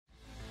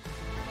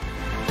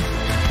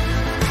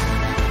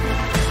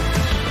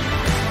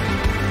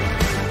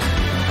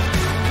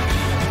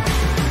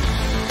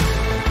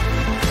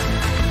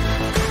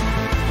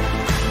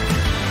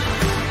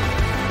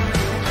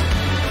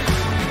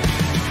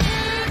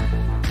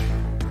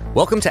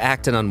Welcome to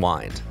Act and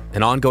Unwind,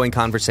 an ongoing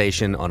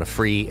conversation on a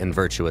free and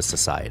virtuous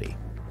society.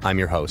 I'm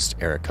your host,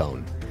 Eric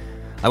Cohn.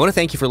 I want to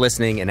thank you for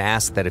listening and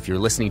ask that if you're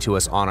listening to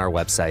us on our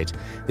website,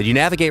 that you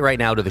navigate right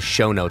now to the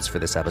show notes for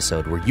this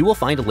episode, where you will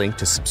find a link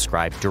to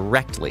subscribe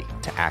directly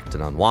to Act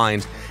and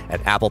Unwind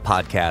at Apple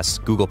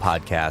Podcasts, Google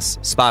Podcasts,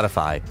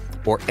 Spotify,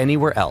 or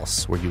anywhere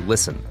else where you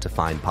listen to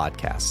find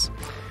podcasts.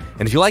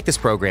 And if you like this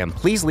program,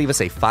 please leave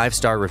us a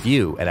 5-star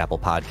review at Apple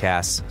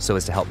Podcasts so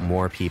as to help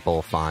more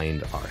people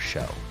find our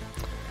show.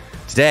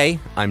 Today,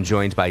 I'm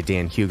joined by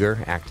Dan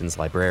Huger, Acton's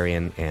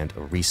librarian and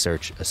a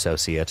research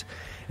associate,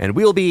 and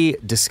we'll be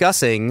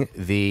discussing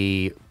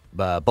the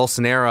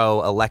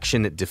Bolsonaro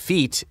election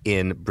defeat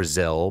in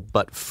Brazil.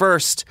 But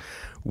first,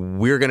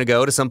 we're going to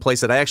go to some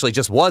place that I actually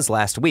just was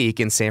last week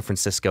in San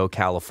Francisco,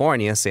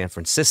 California. San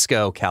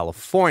Francisco,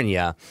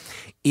 California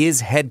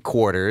is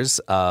headquarters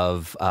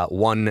of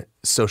one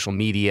social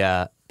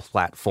media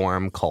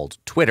platform called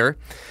Twitter,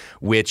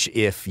 which,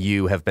 if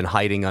you have been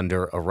hiding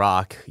under a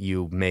rock,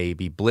 you may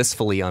be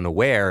blissfully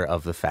unaware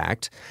of the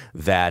fact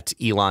that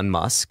Elon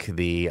Musk,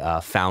 the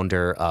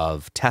founder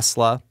of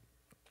Tesla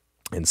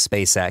and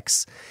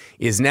SpaceX,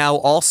 is now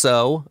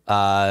also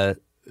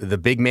the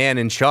big man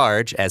in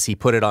charge, as he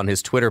put it on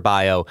his Twitter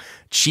bio,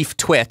 Chief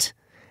Twit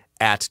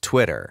at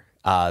Twitter.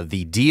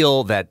 The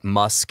deal that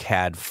Musk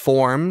had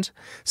formed,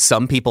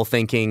 some people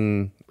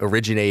thinking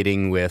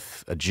originating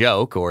with a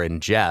joke or in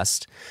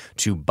jest,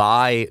 to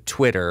buy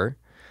Twitter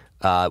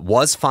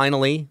was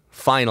finally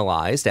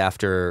finalized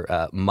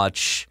after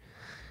much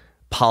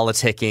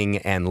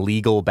politicking and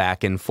legal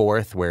back and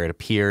forth, where it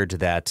appeared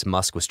that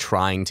Musk was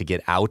trying to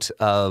get out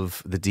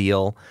of the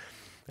deal.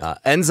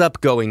 Ends up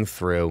going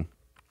through.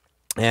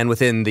 And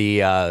within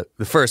the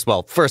first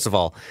of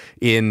all,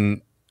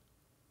 in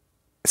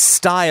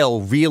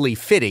style really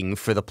fitting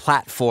for the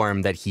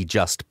platform that he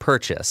just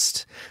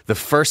purchased, the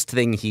first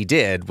thing he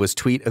did was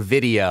tweet a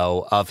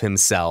video of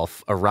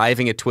himself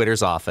arriving at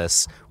Twitter's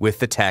office with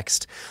the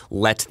text,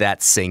 "Let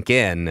that sink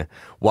in,"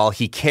 while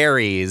he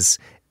carries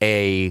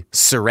a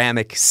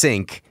ceramic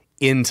sink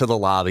into the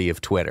lobby of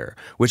Twitter,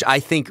 which I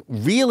think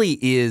really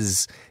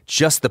is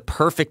just the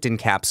perfect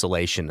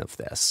encapsulation of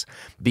this.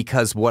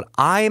 Because what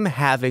I'm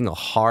having a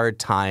hard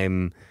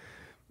time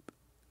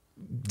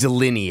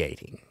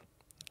delineating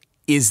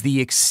is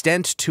the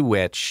extent to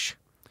which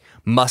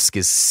Musk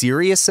is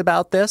serious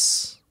about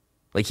this.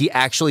 Like, he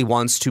actually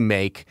wants to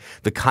make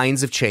the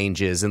kinds of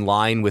changes in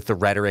line with the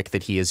rhetoric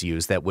that he has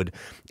used that would,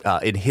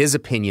 in his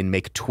opinion,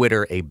 make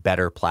Twitter a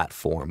better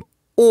platform.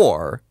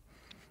 Or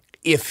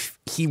if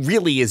he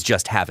really is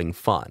just having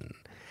fun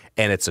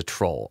and it's a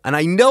troll. And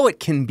I know it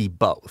can be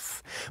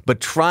both,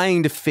 but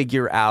trying to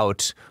figure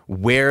out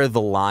where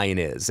the line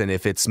is and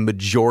if it's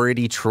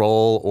majority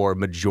troll or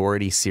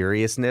majority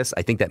seriousness,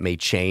 I think that may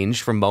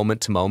change from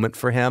moment to moment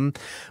for him.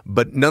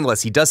 But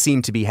nonetheless, he does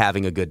seem to be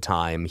having a good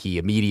time. He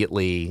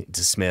immediately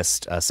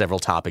dismissed several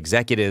top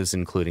executives,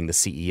 including the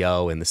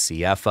CEO and the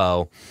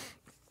CFO.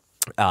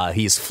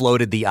 He's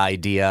floated the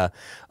idea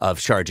of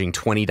charging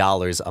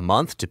 $20 a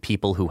month to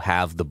people who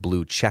have the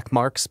blue check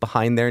marks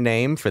behind their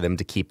name for them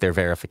to keep their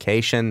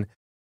verification.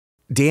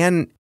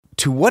 Dan,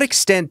 to what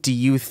extent do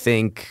you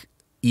think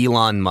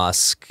Elon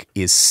Musk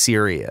is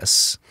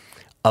serious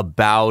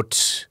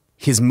about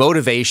his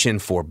motivation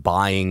for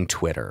buying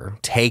Twitter,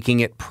 taking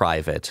it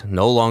private,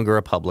 no longer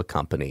a public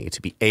company,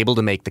 to be able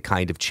to make the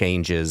kind of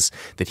changes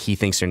that he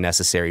thinks are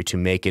necessary to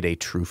make it a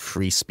true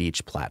free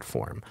speech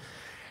platform?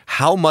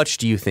 How much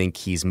do you think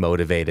he's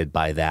motivated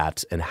by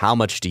that, and how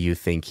much do you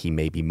think he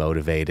may be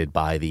motivated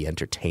by the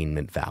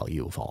entertainment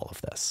value of all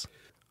of this?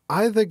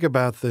 I think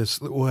about this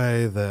the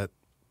way that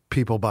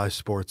people buy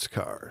sports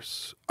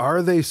cars.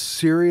 Are they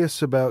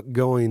serious about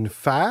going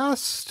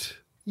fast?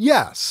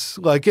 Yes.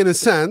 Like, in a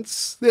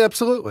sense,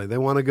 absolutely. They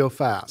want to go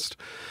fast.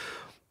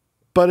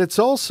 But it's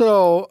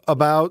also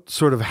about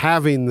sort of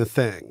having the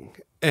thing.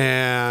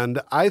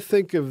 And I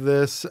think of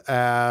this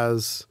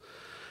as,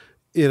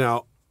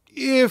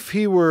 if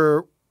he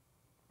were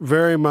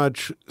very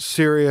much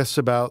serious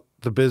about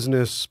the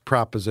business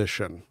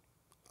proposition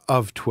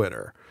of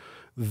Twitter,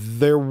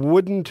 there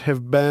wouldn't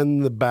have been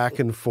the back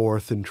and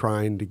forth in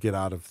trying to get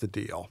out of the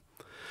deal.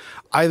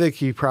 I think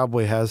he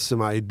probably has some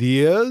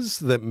ideas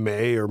that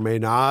may or may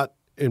not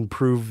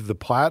improve the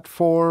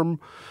platform,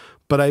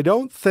 but I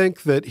don't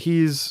think that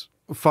he's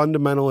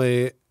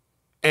fundamentally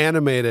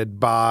animated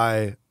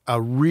by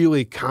a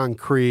really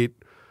concrete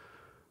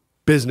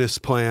business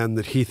plan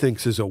that he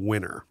thinks is a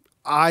winner.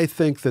 I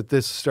think that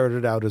this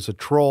started out as a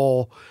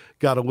troll,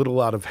 got a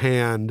little out of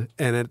hand,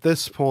 and at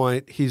this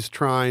point, he's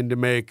trying to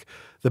make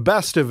the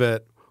best of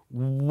it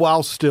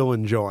while still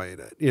enjoying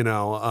it.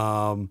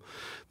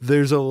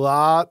 There's a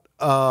lot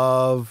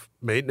of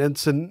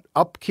maintenance and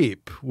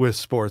upkeep with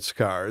sports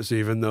cars,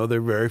 even though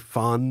they're very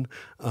fun.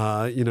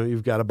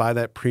 You've got to buy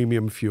that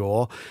premium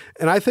fuel,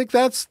 and I think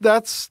that's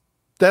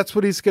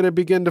what he's going to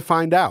begin to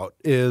find out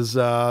is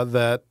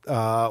that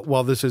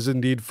while this is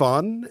indeed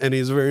fun and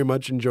he's very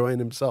much enjoying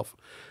himself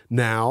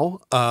now,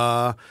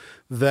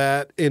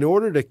 that in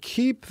order to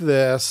keep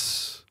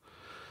this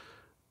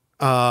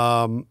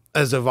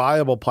as a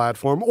viable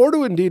platform, or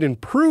to indeed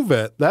improve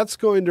it, that's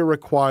going to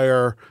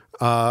require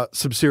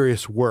some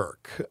serious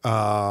work.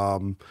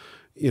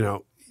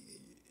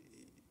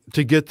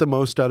 To get the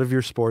most out of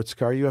your sports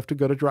car, you have to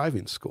go to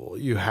driving school.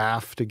 You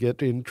have to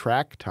get in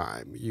track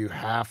time. You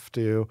have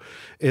to.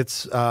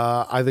 It's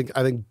I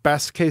think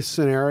best case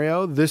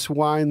scenario, this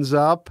winds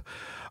up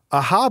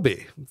a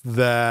hobby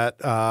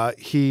that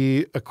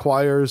he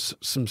acquires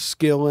some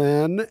skill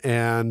in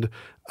and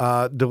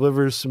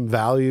delivers some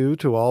value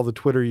to all the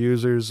Twitter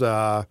users.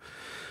 In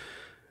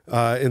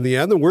the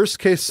end, the worst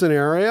case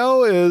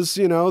scenario is,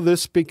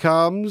 this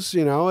becomes,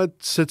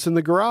 it sits in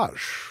the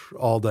garage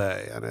all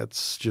day and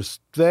it's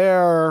just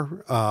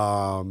there.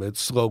 It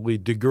slowly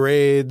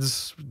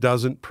degrades,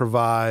 doesn't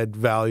provide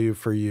value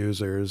for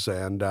users,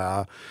 and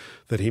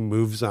that he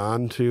moves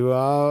on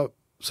to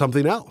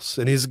something else.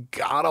 And he's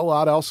got a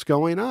lot else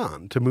going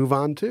on to move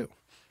on to.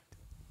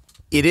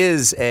 It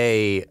is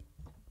a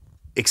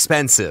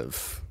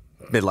expensive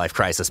midlife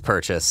crisis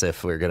purchase,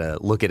 if we're going to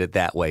look at it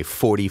that way.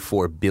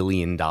 $44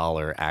 billion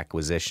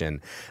acquisition.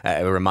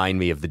 It remind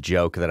me of the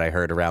joke that I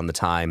heard around the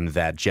time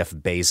that Jeff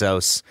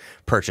Bezos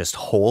purchased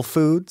Whole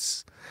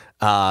Foods.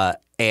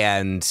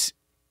 And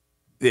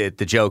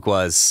the joke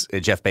was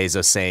Jeff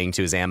Bezos saying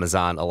to his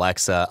Amazon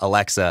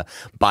Alexa,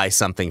 buy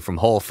something from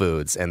Whole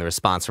Foods. And the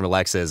response from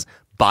Alexa is,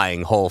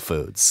 buying Whole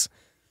Foods.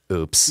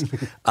 Oops.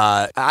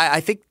 I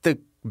think the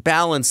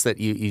balance that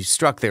you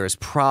struck there is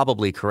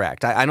probably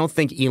correct. I don't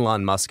think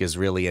Elon Musk is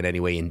really in any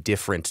way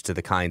indifferent to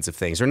the kinds of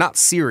things, or not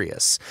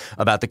serious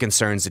about the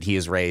concerns that he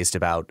has raised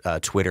about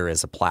Twitter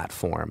as a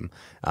platform,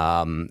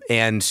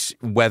 and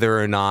whether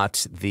or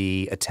not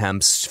the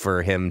attempts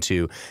for him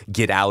to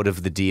get out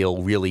of the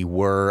deal really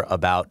were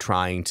about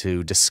trying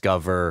to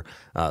discover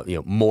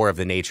more of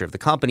the nature of the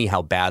company,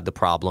 how bad the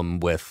problem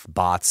with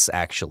bots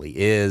actually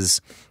is.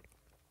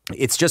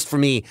 It's just, for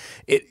me,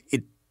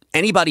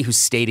 anybody who's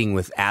stating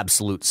with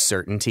absolute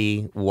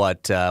certainty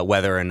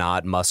whether or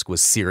not Musk was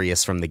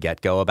serious from the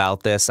get-go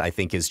about this, I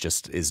think is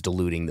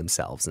deluding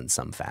themselves in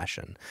some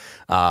fashion.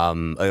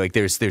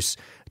 There's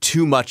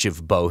too much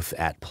of both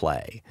at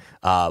play.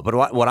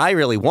 But what I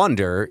really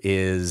wonder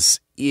is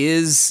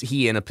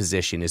he in a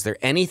position? Is there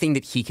anything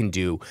that he can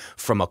do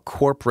from a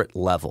corporate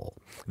level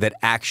that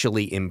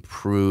actually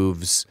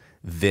improves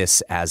this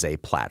as a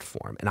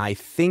platform? And I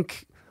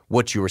think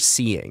what you're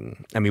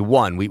seeing, I mean,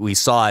 one, we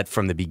saw it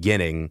from the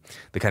beginning,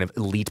 the kind of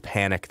elite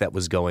panic that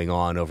was going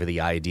on over the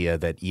idea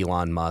that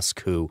Elon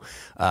Musk, who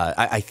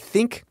I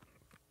can't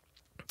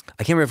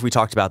remember if we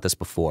talked about this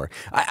before.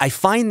 I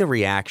find the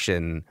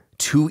reaction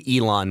to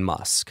Elon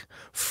Musk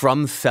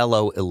from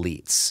fellow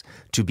elites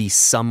to be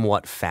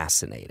somewhat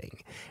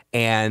fascinating,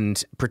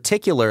 and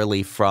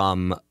particularly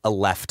from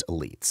left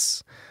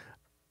elites.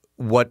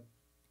 What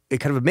it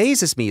kind of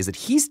amazes me is that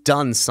he's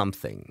done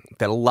something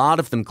that a lot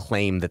of them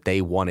claim that they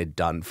wanted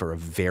done for a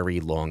very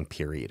long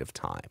period of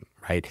time,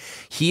 right?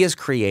 He has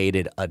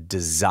created a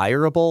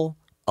desirable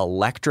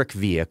electric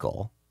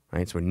vehicle,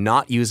 right? So we're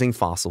not using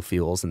fossil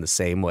fuels in the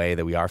same way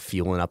that we are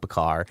fueling up a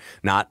car,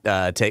 not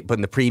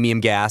putting the premium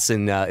gas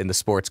in the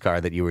sports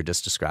car that you were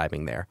just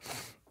describing there.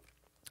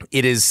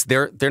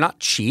 They're not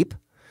cheap,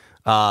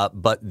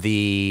 but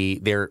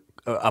they're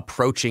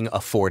approaching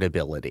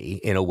affordability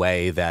in a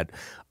way that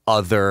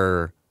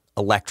other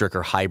electric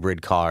or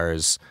hybrid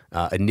cars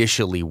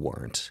initially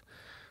weren't.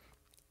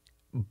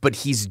 But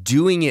he's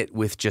doing it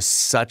with just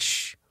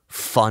such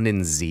fun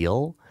and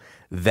zeal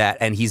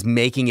and he's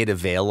making it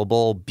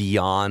available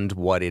beyond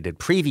what it had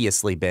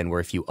previously been, where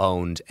if you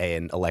owned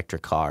an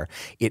electric car,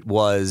 it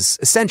was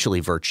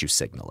essentially virtue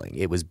signaling.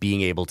 It was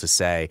being able to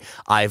say,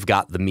 I've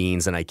got the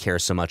means and I care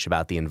so much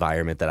about the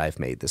environment that I've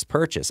made this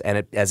purchase.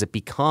 And as it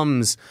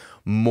becomes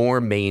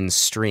more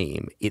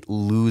mainstream, it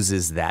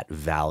loses that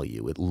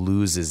value. It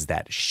loses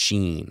that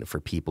sheen for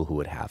people who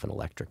would have an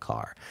electric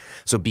car.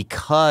 So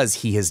because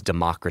he has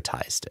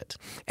democratized it,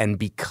 and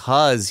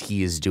because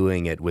he is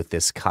doing it with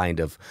this kind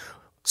of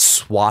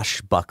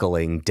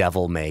swashbuckling,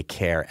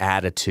 devil-may-care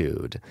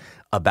attitude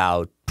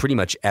about pretty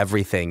much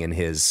everything in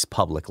his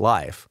public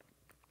life,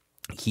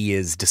 he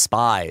is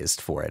despised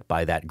for it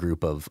by that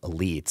group of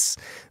elites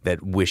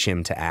that wish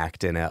him to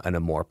act in a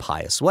more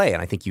pious way.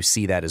 And I think you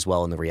see that as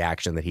well in the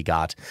reaction that he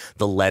got,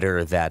 the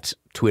letter that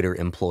Twitter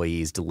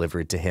employees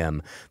delivered to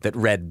him that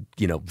read,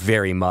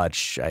 very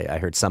much. I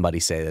heard somebody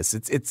say this.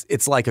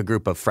 It's like a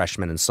group of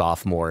freshmen and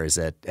sophomores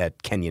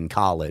at Kenyon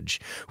College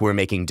who are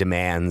making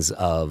demands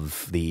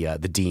of the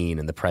dean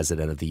and the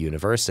president of the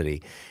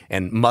university.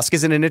 And Musk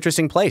is in an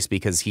interesting place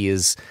because he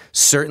is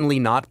certainly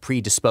not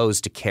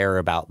predisposed to care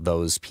about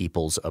those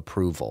people's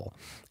approval.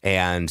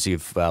 And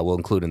we'll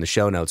include in the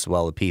show notes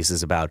the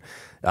pieces about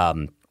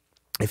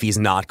if he's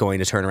not going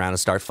to turn around and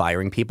start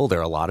firing people, there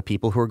are a lot of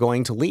people who are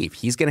going to leave.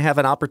 He's going to have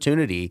an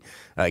opportunity.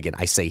 Again,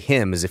 I say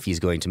him as if he's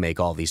going to make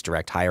all these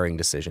direct hiring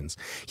decisions.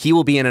 He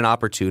will be in an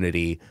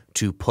opportunity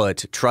to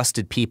put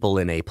trusted people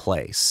in a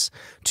place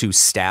to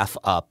staff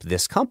up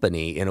this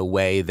company in a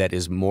way that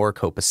is more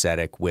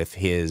copacetic with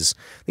his,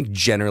 I think,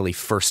 generally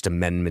First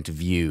Amendment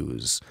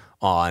views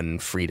on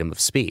freedom of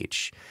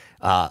speech.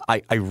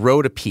 I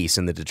wrote a piece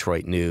in the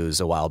Detroit News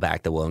a while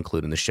back that we'll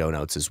include in the show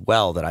notes as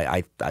well that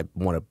I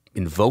want to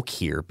invoke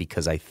here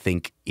because I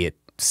think it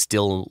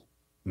still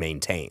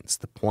maintains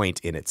the point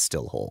and it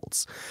still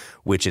holds,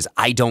 which is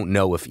I don't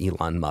know if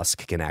Elon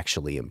Musk can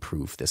actually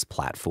improve this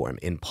platform,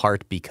 in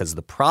part because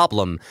the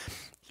problem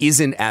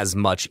isn't as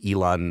much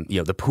Elon,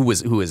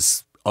 who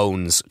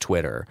owns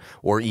Twitter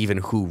or even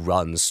who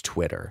runs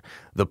Twitter.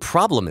 The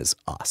problem is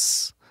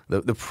us.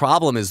 The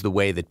problem is the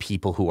way that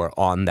people who are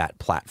on that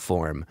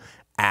platform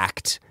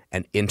act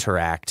and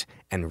interact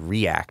and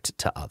react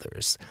to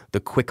others, the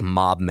quick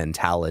mob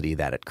mentality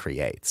that it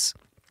creates.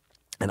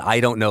 And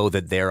I don't know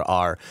that there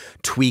are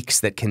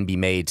tweaks that can be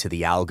made to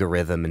the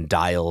algorithm and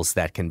dials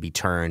that can be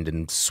turned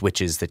and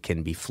switches that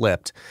can be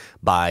flipped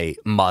by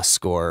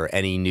Musk or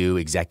any new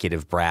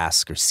executive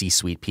brass or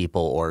C-suite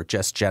people or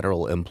just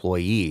general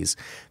employees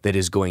that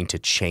is going to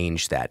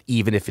change that,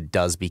 even if it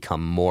does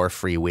become more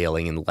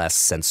freewheeling and less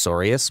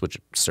censorious, which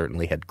it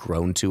certainly had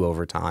grown to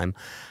over time.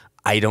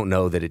 I don't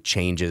know that it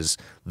changes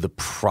the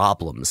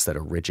problems that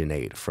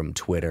originate from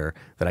Twitter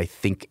that I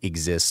think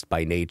exist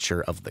by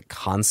nature of the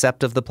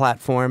concept of the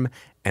platform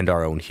and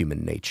our own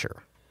human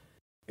nature.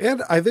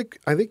 And I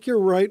think you're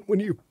right when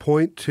you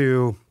point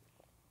to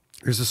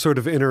there's a sort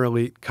of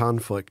inter-elite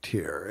conflict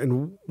here.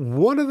 And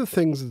one of the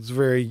things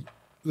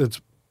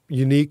that's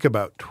unique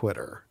about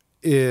Twitter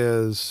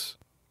is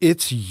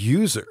its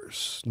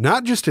users,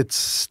 not just its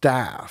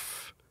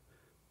staff,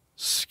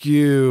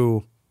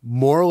 skew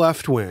more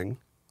left-wing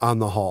on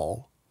the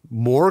whole,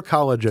 more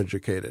college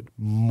educated,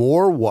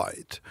 more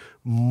white,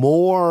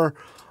 more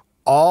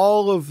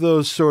all of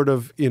those sort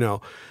of,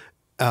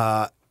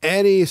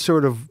 any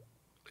sort of,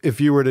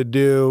 if you were to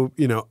do,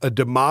 a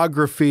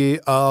demography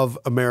of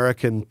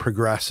American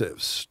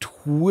progressives,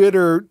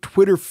 Twitter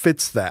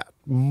fits that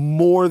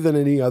more than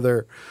any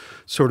other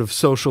sort of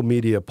social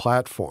media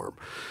platform.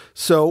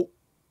 So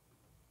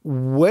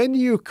when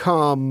you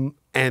come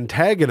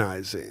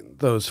antagonizing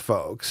those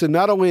folks, and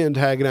not only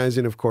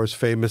antagonizing, of course,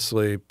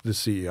 famously the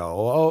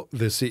CEO,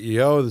 the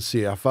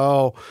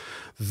CFO,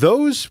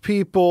 those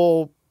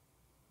people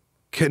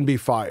can be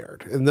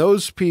fired and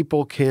those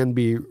people can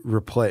be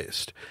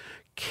replaced.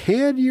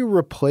 Can you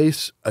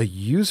replace a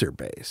user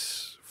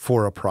base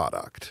for a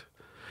product?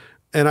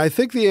 And I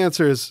think the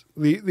answer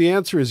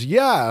is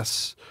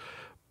yes,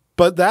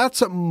 but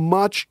that's a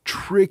much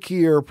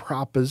trickier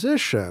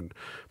proposition,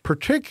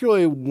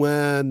 particularly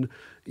when,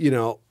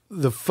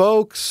 the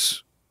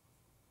folks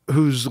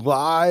whose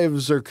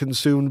lives are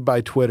consumed by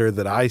Twitter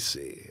that I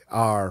see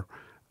are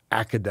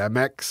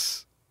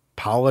academics,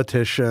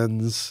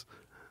 politicians,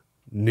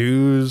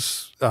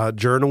 news,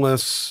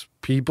 journalists,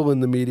 people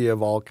in the media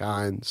of all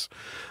kinds.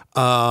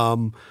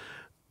 And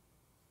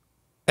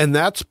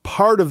that's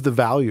part of the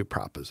value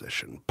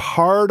proposition.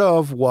 Part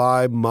of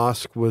why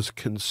Musk was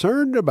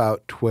concerned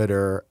about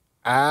Twitter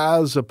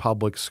as a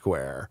public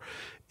square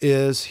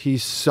is he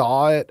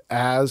saw it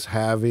as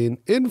having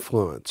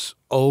influence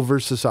over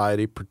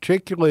society,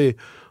 particularly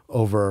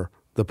over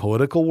the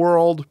political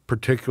world,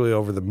 particularly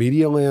over the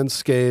media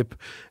landscape,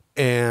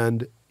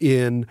 and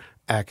in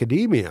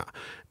academia.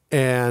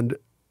 And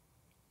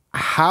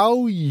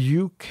how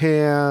you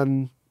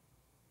can,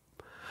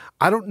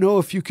 I don't know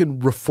if you can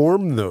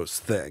reform those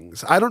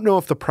things. I don't know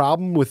if the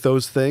problem with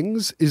those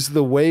things is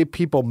the way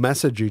people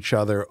message each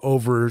other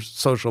over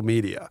social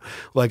media.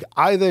 Like,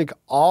 I think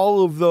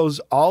all of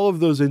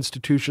those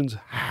institutions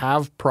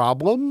have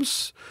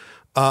problems.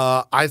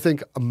 I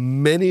think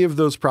many of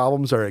those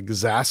problems are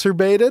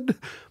exacerbated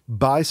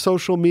by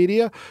social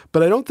media,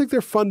 but I don't think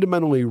they're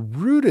fundamentally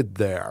rooted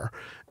there.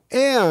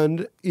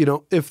 And,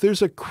 if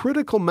there's a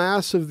critical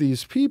mass of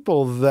these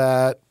people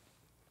that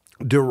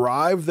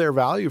derive their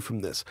value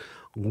from this,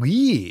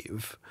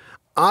 leave,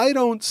 I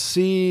don't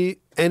see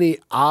any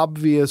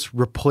obvious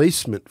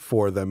replacement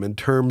for them in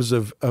terms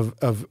of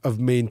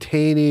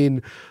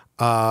maintaining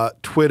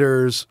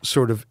Twitter's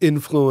sort of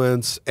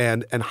influence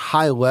and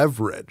high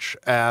leverage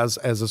as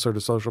a sort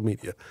of social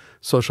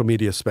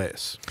media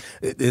space.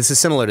 This is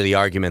similar to the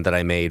argument that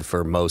I made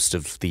for most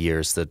of the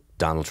years that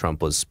Donald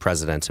Trump was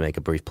president, to make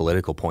a brief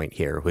political point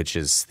here, which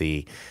is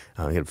the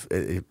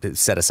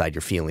set aside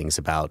your feelings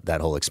about that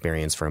whole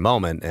experience for a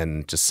moment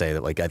and just say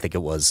that, I think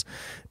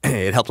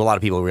it helped a lot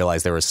of people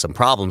realize there was some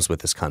problems with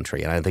this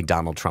country. And I don't think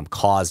Donald Trump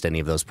caused any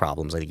of those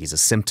problems. I think he's a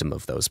symptom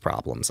of those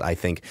problems. I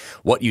think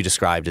what you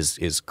described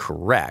is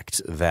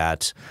correct,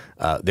 that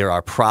there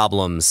are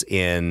problems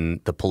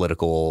in the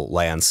political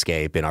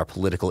landscape, in our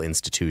political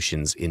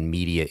institutions, in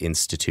media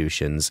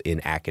institutions,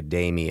 in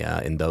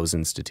academia, in those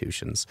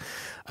institutions.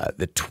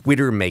 That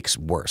Twitter makes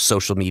worse.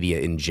 Social media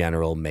in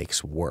general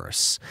makes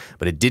worse,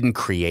 but it didn't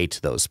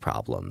create those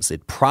problems.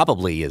 It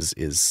probably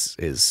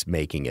is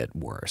making it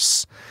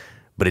worse,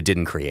 but it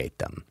didn't create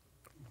them.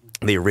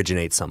 They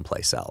originate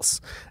someplace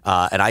else.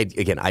 And I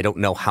don't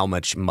know how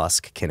much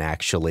Musk can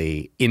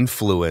actually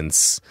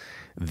influence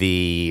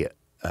the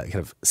kind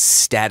of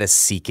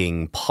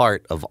status-seeking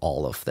part of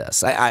all of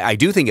this. I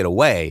do think, in a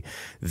way,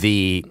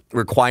 the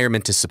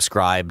requirement to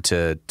subscribe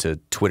to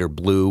Twitter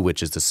Blue,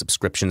 which is the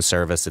subscription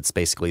service, it's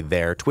basically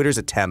Twitter's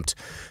attempt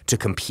to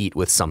compete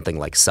with something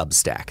like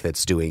Substack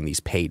that's doing these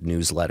paid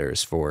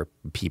newsletters for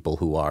people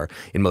who are,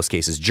 in most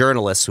cases,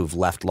 journalists who've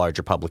left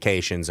larger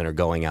publications and are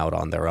going out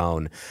on their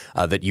own,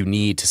 that you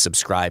need to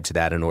subscribe to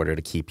that in order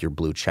to keep your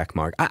blue check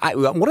mark.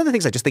 One of the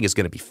things I just think is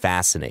going to be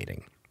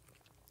fascinating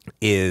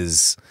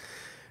is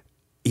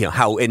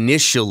how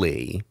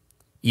initially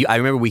I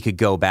remember we could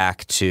go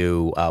back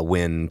to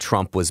when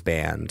Trump was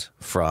banned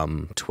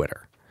from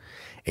Twitter,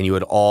 and you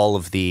had all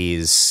of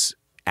these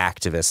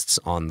activists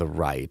on the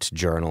right,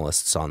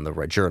 journalist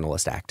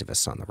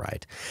activists on the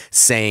right,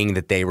 saying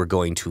that they were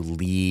going to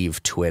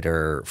leave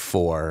Twitter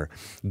for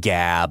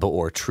Gab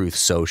or Truth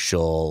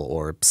Social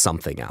or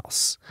something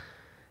else.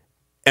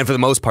 And for the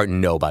most part,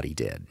 nobody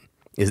did.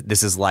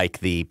 This is like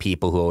the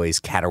people who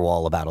always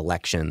caterwaul about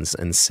elections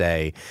and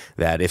say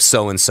that if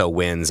so-and-so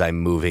wins, I'm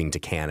moving to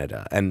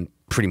Canada. And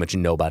pretty much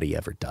nobody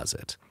ever does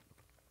it.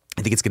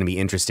 I think it's going to be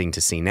interesting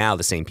to see now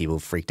the same people who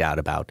freaked out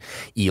about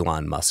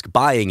Elon Musk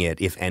buying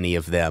it, if any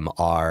of them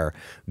are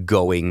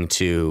going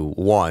to,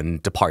 one,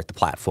 depart the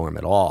platform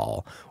at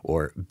all,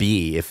 or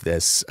B, if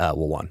this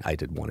one, I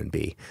did one and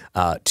B.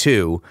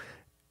 Two,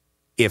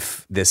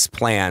 if this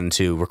plan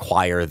to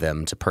require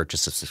them to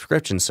purchase a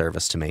subscription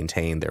service to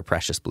maintain their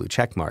precious blue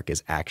checkmark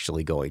is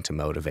actually going to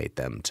motivate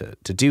them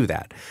to do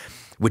that,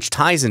 which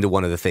ties into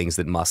one of the things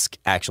that Musk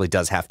actually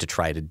does have to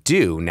try to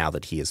do now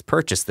that he has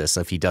purchased this.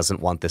 If he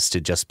doesn't want this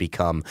to just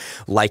become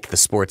like the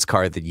sports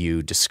car that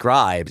you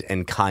described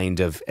and kind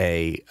of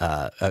a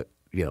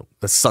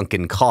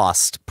sunken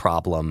cost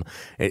problem,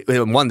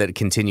 one that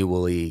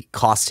continually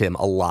cost him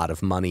a lot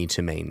of money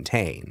to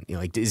maintain.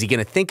 Is he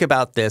going to think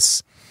about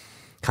this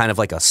kind of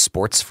like a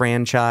sports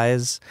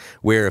franchise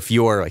where if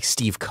you're like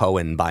Steve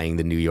Cohen buying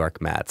the New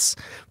York Mets,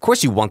 of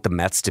course you want the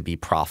Mets to be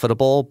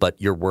profitable, but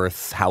you're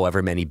worth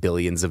however many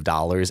billions of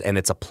dollars and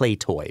it's a play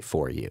toy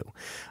for you.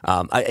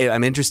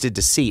 I'm interested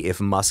to see if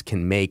Musk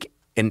can make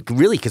and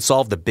really could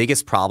solve the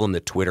biggest problem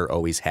that Twitter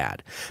always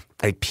had.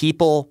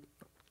 People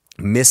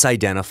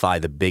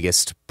misidentify the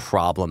biggest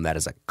problem that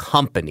as a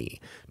company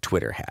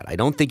Twitter had. I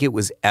don't think it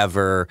was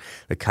ever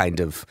the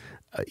kind of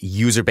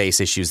user base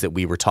issues that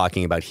we were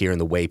talking about here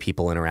and the way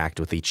people interact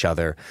with each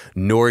other,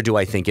 nor do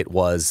I think it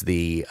was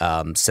the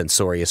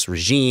censorious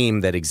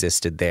regime that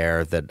existed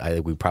there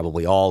that we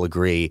probably all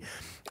agree.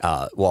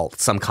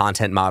 Some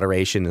content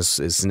moderation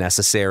is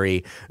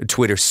necessary.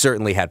 Twitter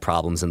certainly had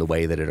problems in the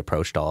way that it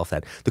approached all of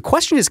that. The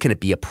question is, can it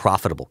be a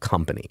profitable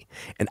company?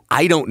 And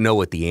I don't know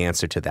what the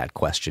answer to that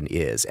question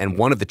is. And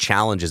one of the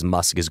challenges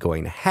Musk is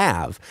going to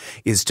have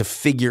is to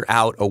figure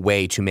out a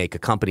way to make a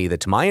company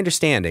that, to my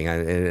understanding,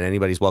 and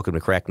anybody's welcome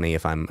to correct me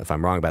if I'm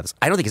wrong about this,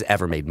 I don't think has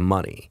ever made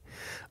money.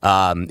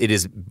 It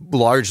is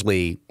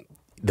largely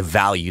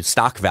the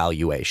stock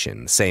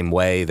valuation, same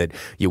way that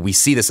we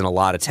see this in a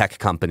lot of tech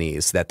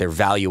companies, that their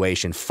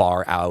valuation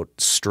far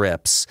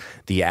outstrips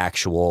the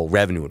actual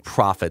revenue and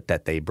profit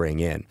that they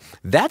bring in.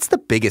 That's the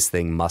biggest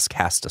thing Musk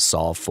has to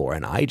solve for,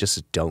 and I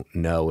just don't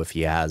know if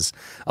he has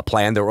a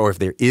plan there or if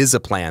there is a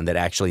plan that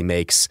actually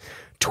makes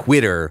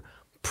Twitter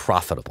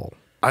profitable.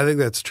 I think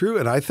that's true,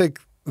 and I think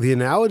the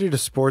analogy to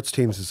sports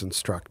teams is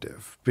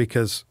instructive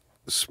because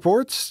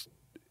sports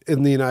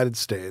in the United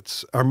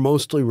States are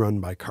mostly run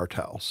by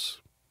cartels.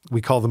 We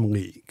call them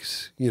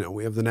leagues.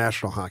 We have the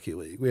National Hockey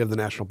League. We have the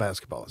National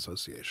Basketball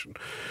Association.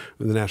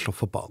 We have the National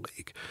Football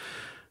League.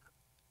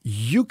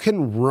 You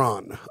can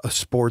run a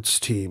sports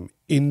team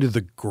into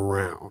the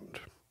ground.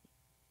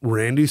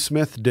 Randy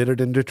Smith did it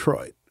in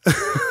Detroit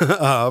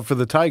for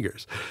the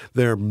Tigers.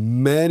 There are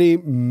many,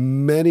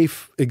 many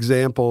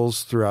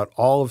examples throughout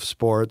all of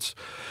sports,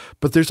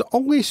 but there's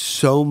only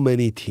so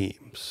many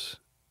teams.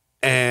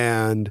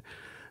 And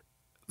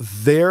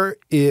there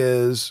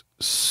is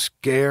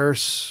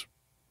scarce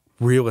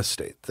real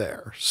estate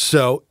there.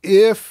 So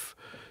if,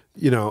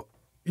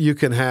 you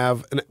can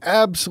have an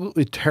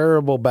absolutely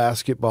terrible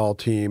basketball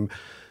team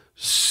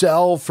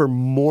sell for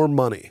more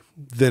money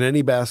than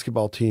any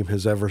basketball team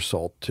has ever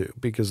sold to,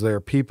 because there are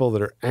people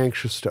that are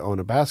anxious to own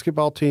a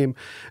basketball team.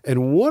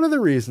 And one of the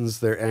reasons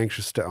they're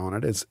anxious to own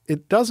it is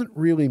it doesn't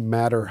really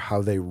matter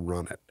how they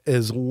run it.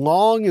 As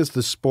long as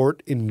the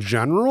sport in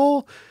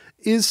general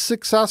is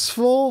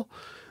successful,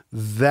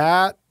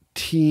 that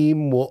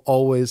team will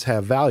always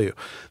have value.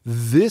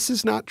 This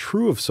is not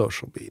true of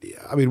social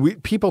media. I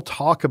mean, people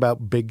talk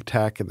about big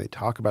tech and they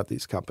talk about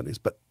these companies,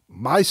 but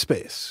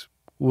MySpace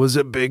was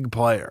a big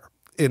player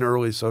in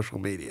early social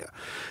media.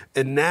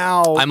 And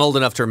now I'm old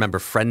enough to remember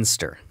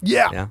Friendster.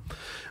 Yeah.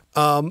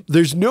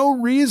 There's no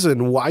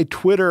reason why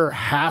Twitter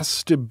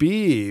has to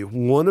be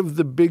one of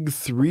the big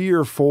 3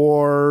 or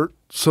 4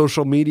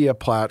 social media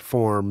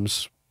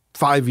platforms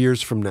 5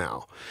 years from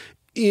now,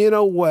 in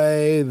a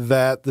way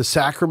that the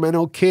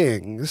Sacramento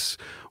Kings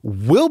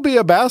will be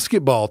a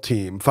basketball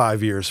team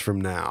 5 years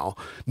from now,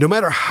 no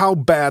matter how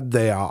bad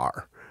they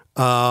are.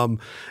 And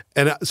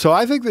so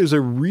I think there's a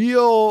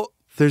real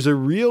there's a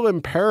real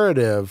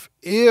imperative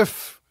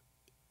if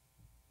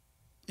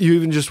you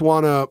even just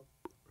want to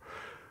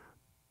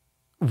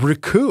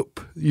recoup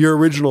your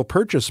original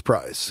purchase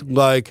price.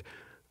 Like,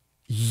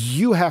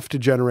 you have to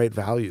generate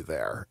value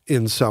there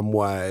in some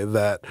way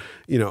that,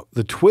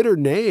 the Twitter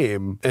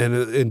name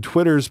and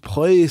Twitter's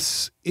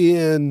place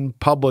in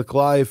public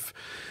life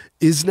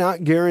is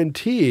not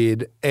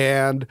guaranteed.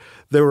 And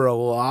there were a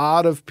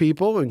lot of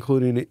people,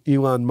 including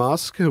Elon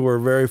Musk, who were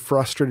very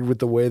frustrated with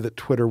the way that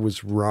Twitter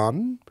was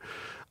run.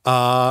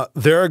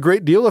 There are a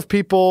great deal of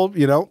people,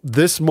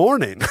 this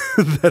morning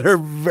that are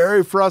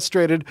very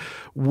frustrated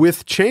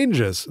with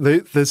changes.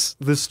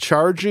 This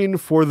charging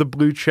for the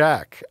blue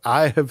check.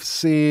 I have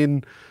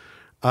seen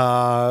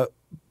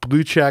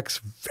blue checks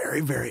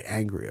very, very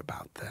angry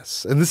about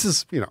this. And this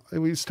is,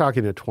 he's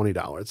talking at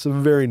 $20. It's a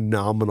very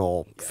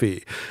nominal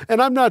fee.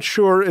 And I'm not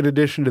sure, in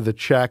addition to the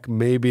check,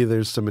 maybe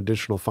there's some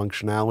additional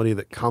functionality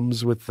that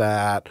comes with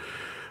that.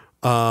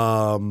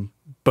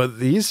 But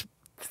the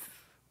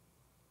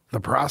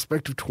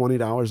prospect of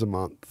 $20 a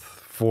month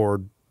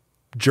for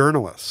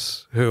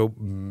journalists who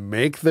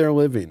make their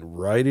living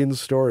writing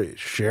stories,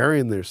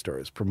 sharing their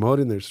stories,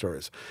 promoting their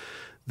stories,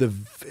 the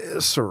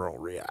visceral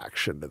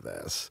reaction to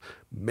this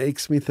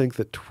makes me think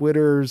that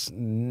Twitter's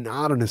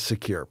not in a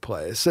secure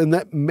place, and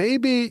that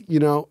maybe, you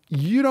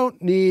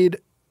don't need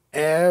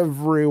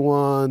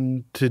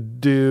everyone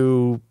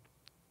to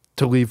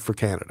leave for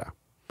Canada.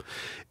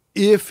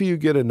 If you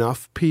get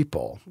enough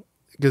people,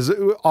 because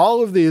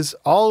all of these,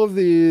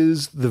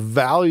 the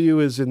value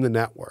is in the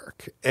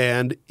network.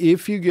 And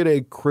if you get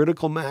a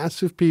critical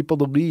mass of people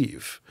to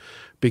leave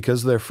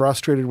because they're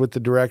frustrated with the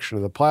direction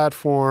of the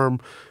platform,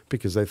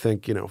 because they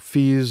think,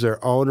 fees are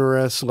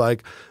onerous,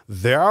 like,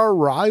 there are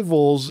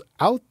rivals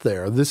out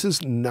there. This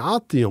is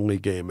not the only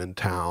game in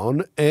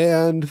town.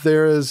 And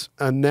there is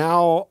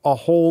now a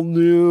whole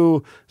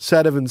new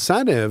set of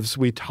incentives.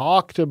 We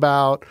talked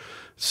about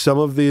some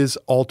of these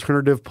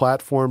alternative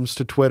platforms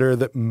to Twitter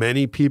that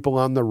many people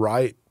on the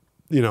right,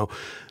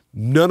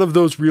 none of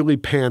those really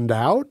panned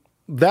out.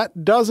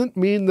 That doesn't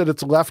mean that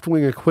its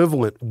left-wing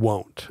equivalent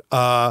won't.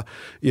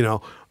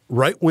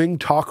 Right-wing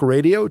talk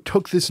radio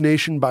took this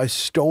nation by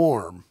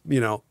storm.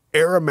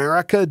 Air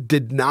America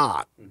did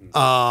not,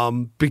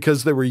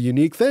 because there were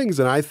unique things.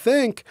 And I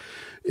think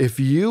if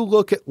you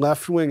look at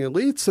left-wing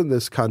elites in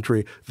this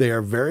country, they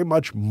are very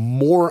much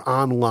more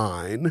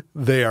online.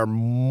 They are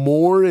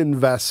more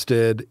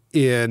invested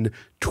in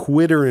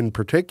Twitter in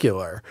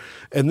particular.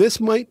 And this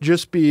might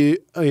just be,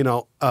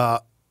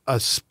 a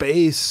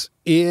space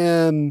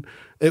in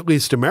at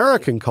least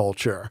American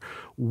culture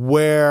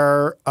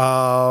where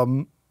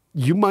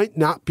you might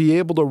not be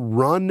able to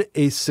run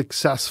a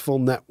successful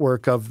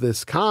network of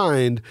this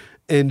kind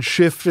and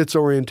shift its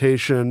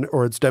orientation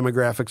or its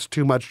demographics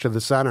too much to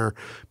the center,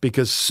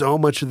 because so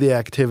much of the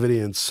activity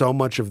and so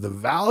much of the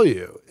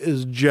value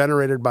is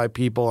generated by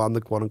people on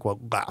the quote-unquote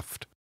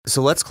left.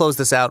 So let's close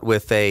this out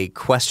with a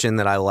question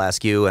that I will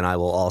ask you, and I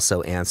will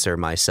also answer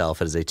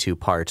myself as a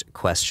two-part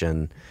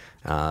question.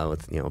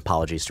 With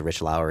apologies to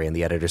Rich Lowry and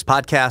the Editor's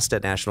Podcast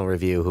at National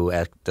Review, who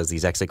does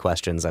these exit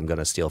questions. I'm going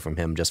to steal from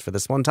him just for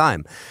this one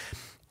time.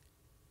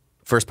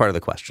 First part of the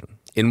question.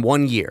 In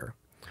 1 year,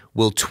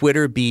 will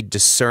Twitter be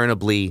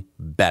discernibly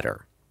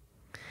better?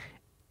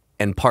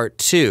 And part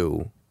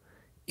two,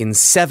 in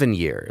 7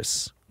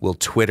 years, will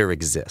Twitter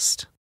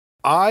exist?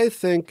 I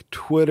think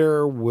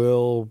Twitter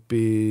will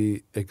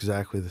be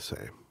exactly the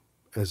same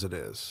as it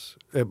is.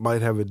 It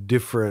might have a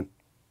different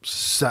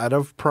set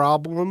of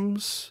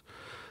problems.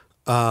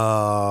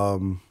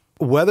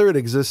 Whether it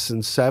exists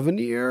in 7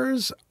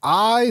 years,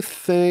 I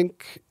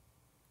think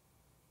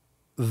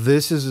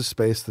this is a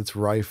space that's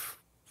rife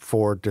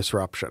for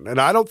disruption.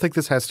 And I don't think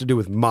this has to do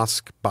with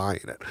Musk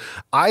buying it.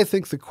 I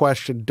think the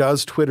question,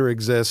 does Twitter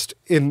exist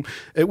in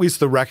at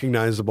least the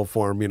recognizable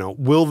form?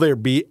 Will there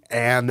be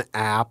an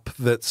app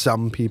that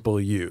some people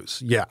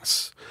use?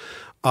 Yes.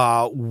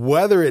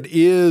 Whether it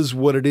is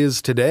what it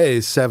is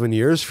today, 7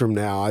 years from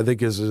now, I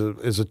think is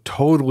a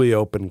totally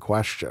open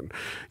question.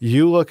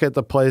 You look at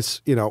the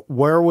place,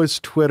 where was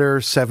Twitter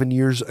 7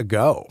 years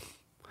ago?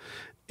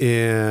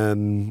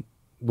 In,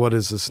 what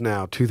is this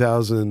now,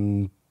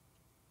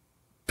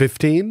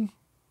 2015?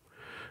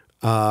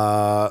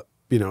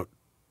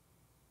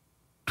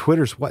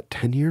 Twitter's what,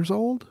 10 years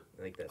old?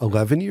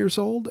 11 years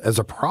old as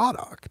a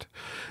product.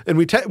 And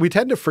we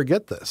tend to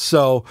forget this.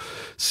 So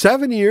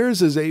 7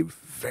 years is a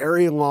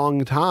very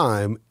long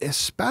time,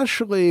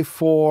 especially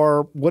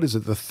for, what is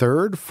it, the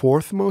third,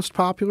 fourth most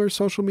popular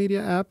social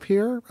media app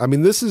here? I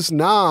mean, this is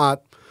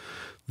not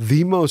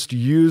the most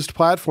used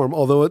platform,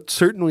 although it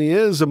certainly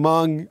is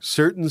among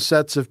certain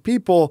sets of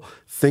people,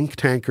 think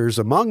tankers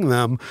among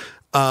them.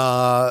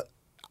 I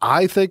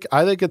think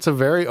it's a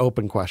very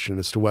open question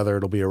as to whether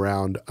it'll be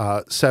around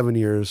 7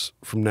 years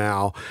from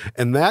now.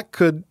 And that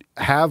could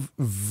have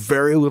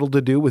very little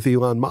to do with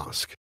Elon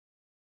Musk.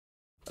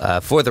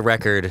 For the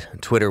record,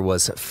 Twitter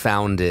was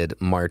founded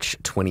March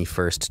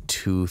 21st,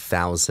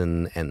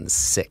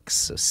 2006,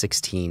 so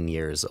 16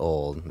 years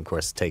old. Of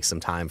course, it takes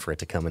some time for it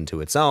to come into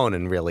its own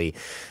and really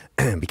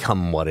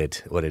become what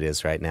it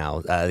is right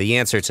now. The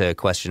answer to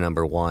question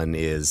number one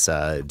is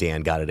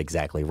Dan got it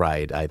exactly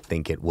right. I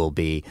think it will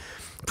be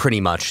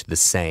pretty much the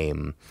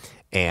same.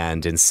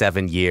 And in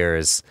 7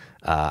 years,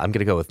 I'm going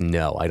to go with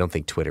no. I don't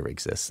think Twitter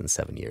exists in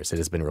 7 years. It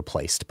has been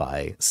replaced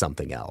by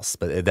something else.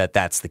 But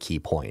that's the key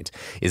point,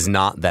 is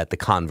not that the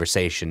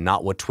conversation,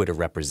 not what Twitter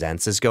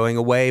represents is going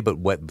away, but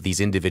what these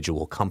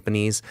individual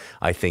companies,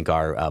 I think,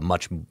 are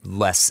much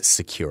less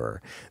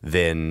secure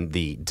than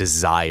the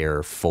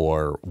desire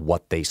for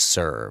what they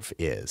serve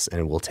is,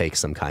 and will take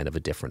some kind of a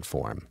different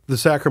form. The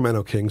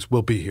Sacramento Kings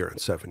will be here in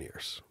 7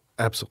 years.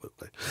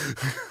 Absolutely.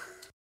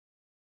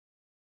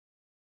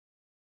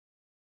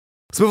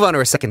 Let's move on to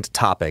our second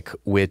topic,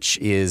 which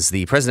is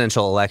the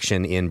presidential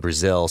election in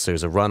Brazil. So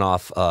there's a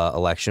runoff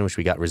election, which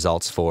we got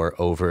results for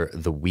over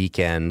the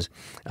weekend.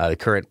 The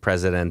current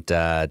president,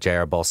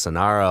 Jair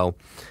Bolsonaro,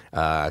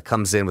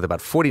 comes in with about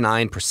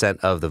 49%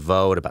 of the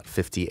vote, about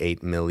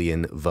 58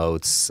 million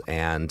votes.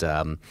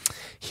 And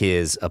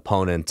his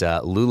opponent,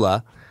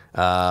 Lula,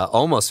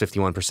 almost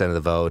 51% of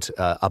the vote,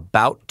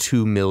 about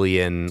 2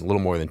 million, a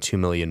little more than 2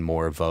 million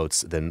more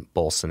votes than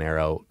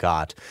Bolsonaro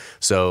got.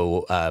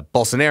 So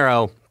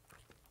Bolsonaro,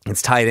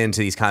 it's tied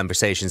into these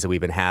conversations that we've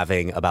been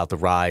having about the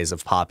rise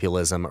of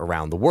populism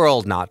around the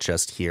world, not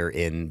just here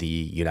in the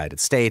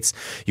United States.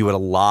 You had a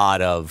lot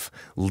of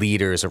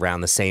leaders around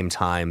the same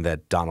time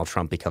that Donald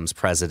Trump becomes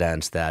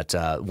president that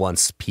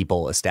once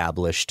people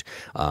established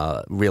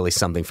really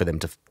something for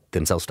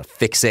themselves to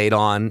fixate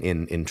on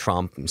in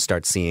Trump and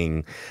start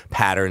seeing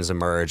patterns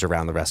emerge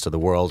around the rest of the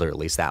world, or at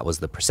least that was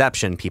the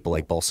perception. People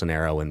like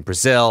Bolsonaro in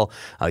Brazil.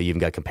 You even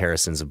got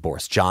comparisons of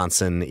Boris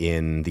Johnson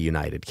in the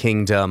United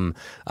Kingdom,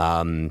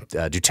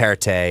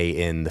 Duterte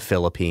in the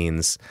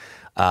Philippines.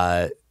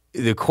 The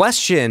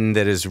question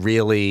that is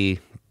really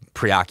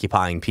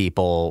preoccupying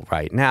people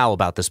right now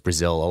about this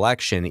Brazil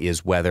election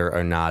is whether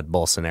or not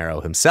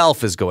Bolsonaro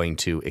himself is going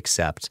to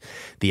accept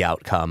the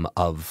outcome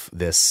of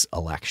this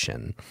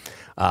election.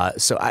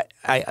 So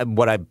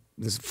what I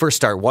first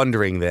start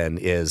wondering then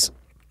is,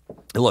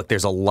 look,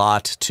 there's a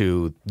lot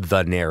to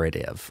the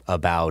narrative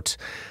about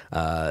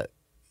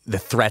the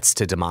threats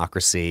to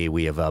democracy.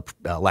 We have an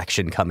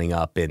election coming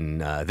up in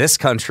this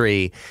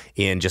country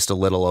in just a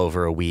little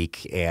over a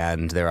week,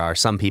 and there are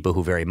some people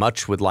who very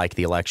much would like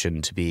the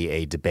election to be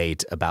a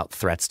debate about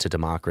threats to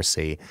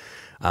democracy,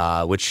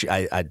 which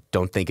I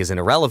don't think is an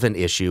irrelevant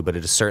issue, but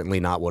it is certainly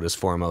not what is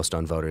foremost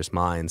on voters'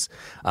 minds.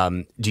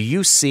 Do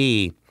you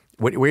see...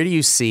 Where do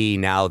you see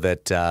now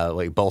that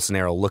like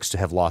Bolsonaro looks to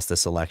have lost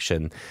this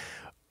election,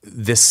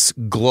 this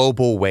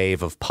global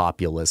wave of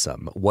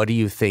populism? What do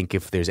you think,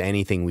 if there's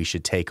anything we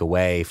should take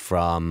away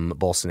from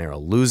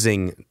Bolsonaro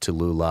losing to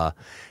Lula,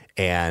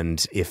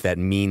 and if that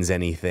means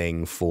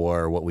anything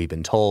for what we've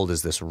been told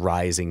is this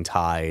rising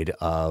tide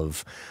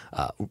of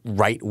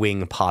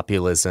right-wing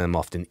populism,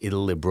 often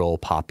illiberal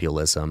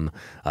populism,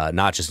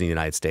 not just in the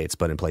United States,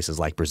 but in places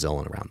like Brazil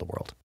and around the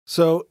world?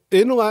 So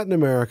in Latin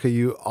America,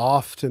 you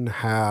often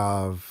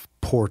have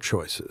poor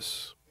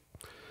choices.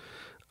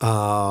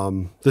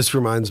 This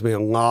reminds me a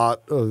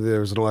lot of,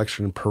 there was an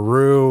election in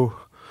Peru,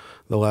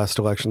 the last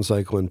election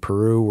cycle in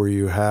Peru, where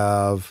you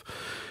have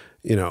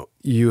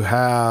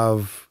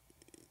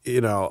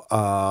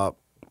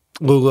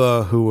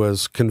Lula, who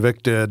was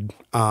convicted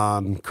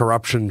on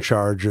corruption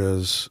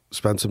charges,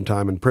 spent some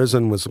time in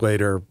prison, was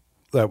later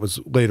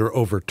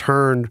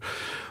overturned,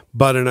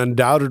 but an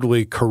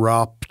undoubtedly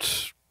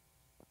corrupt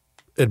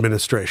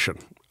administration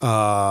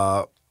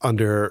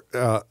under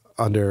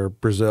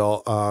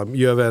Brazil.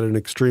 You have had an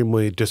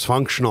extremely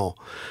dysfunctional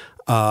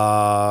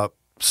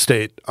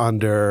state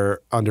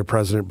under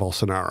President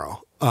Bolsonaro.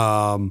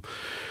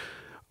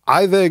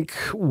 I think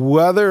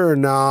whether or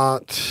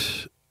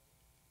not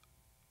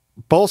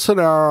when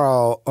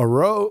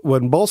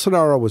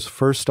Bolsonaro was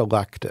first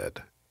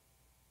elected,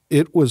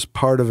 it was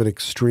part of an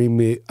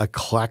extremely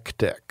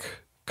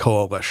eclectic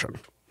coalition.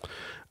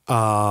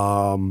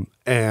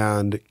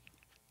 And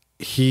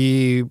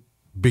he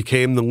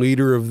became the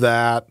leader of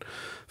that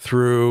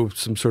through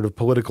some sort of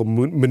political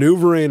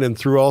maneuvering and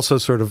through also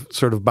sort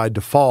of by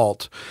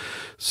default.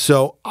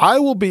 So I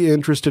will be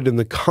interested in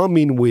the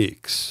coming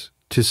weeks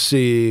to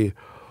see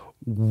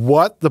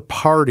what the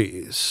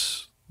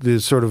parties, the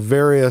sort of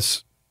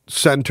various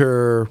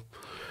center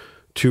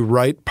to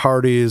right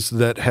parties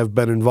that have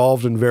been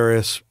involved in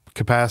various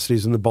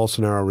capacities in the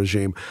Bolsonaro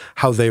regime,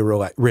 how they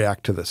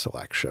react to this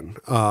election.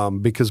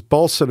 Because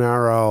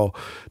Bolsonaro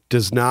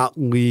does not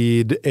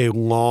lead a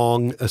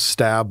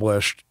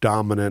long-established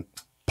dominant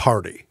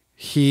party.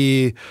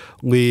 He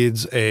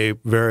leads a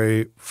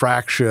very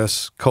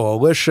fractious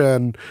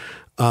coalition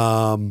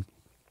that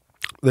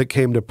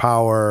came to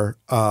power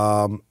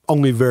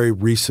only very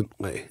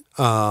recently.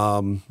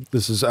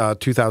 This is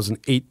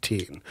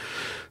 2018.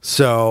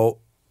 So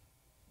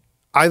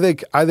I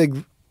think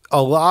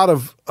a lot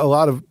of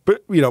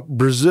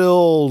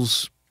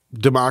Brazil's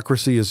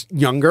democracy is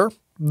younger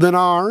than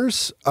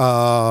ours.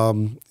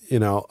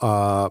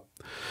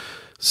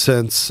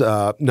 Since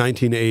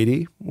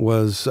 1980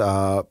 was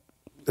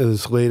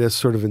his latest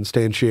sort of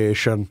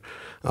instantiation,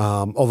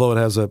 although it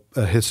has a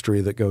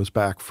history that goes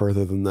back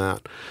further than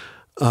that.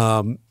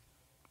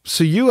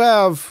 So you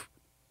have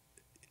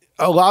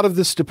a lot of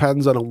this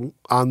depends on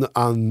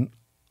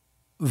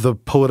the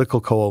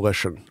political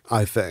coalition,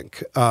 I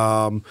think.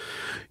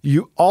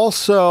 You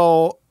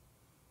also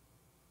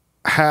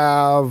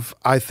have,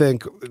 I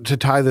think, to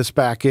tie this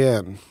back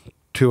in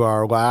to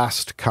our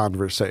last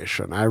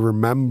conversation, I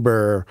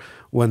remember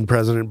when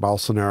President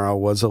Bolsonaro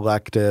was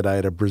elected, I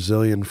had a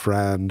Brazilian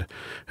friend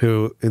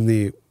who, in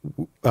the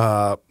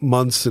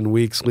months and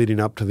weeks leading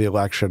up to the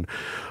election,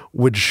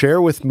 would share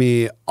with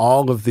me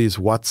all of these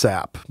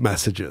WhatsApp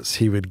messages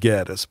he would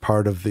get as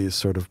part of these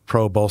sort of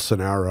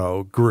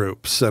pro-Bolsonaro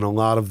groups. And a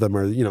lot of them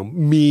are,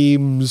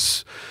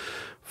 memes,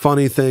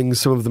 funny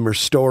things. Some of them are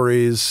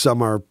stories.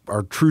 Some are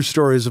true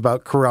stories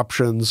about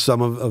corruption.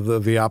 Some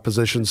of the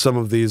opposition. Some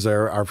of these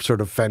are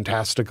sort of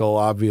fantastical,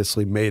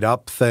 obviously made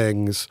up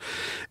things.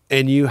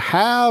 And you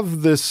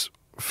have this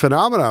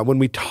phenomena when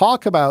we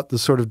talk about the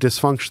sort of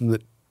dysfunction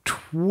that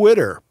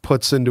Twitter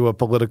puts into a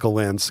political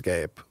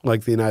landscape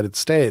like the United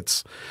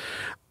States.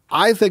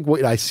 I think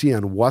what I see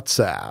on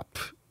WhatsApp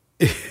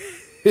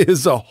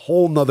is a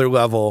whole nother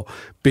level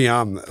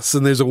beyond this.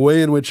 And there's a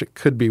way in which it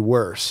could be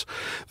worse.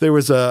 There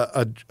was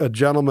a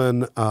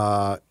gentleman,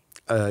 a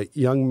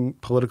young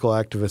political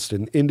activist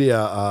in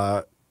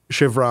India,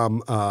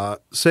 Shivram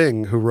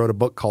Singh, who wrote a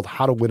book called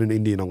How to Win an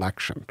Indian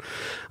Election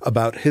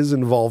about his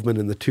involvement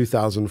in the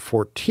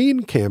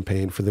 2014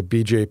 campaign for the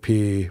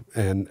BJP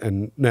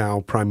and now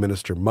Prime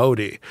Minister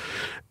Modi,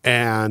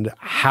 and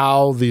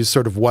how these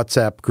sort of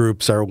WhatsApp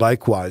groups are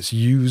likewise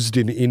used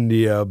in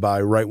India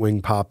by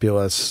right-wing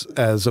populists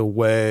as a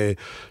way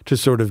to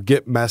sort of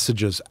get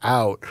messages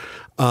out.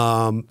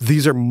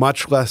 These are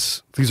much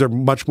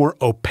more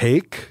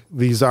opaque.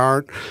 These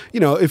aren't,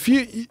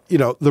 the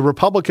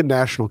Republican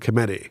National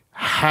Committee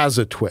has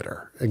a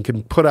Twitter and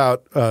can put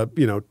out,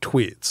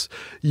 tweets.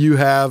 You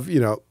have,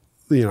 the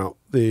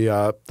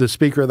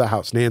Speaker of the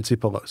House, Nancy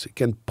Pelosi,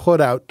 can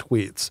put out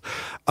tweets.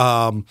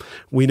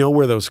 We know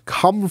where those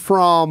come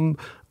from.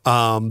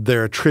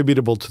 They're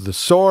attributable to the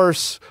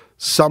source.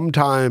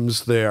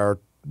 Sometimes they are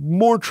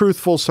more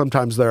truthful,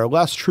 sometimes they're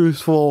less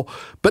truthful,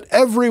 but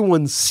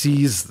everyone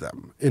sees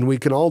them and we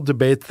can all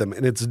debate them.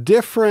 And it's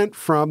different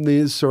from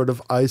these sort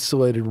of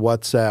isolated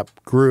WhatsApp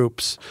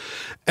groups.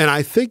 And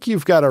I think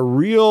you've got a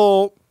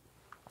real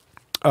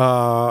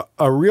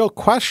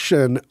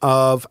question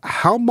of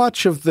how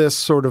much of this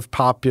sort of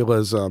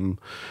populism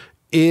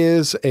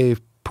is a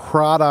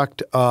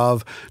product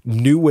of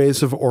new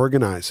ways of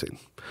organizing.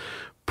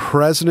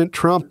 President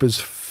Trump is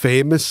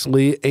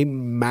famously a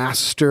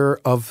master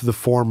of the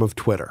form of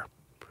Twitter.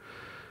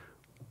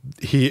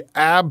 He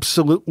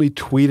absolutely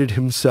tweeted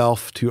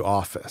himself to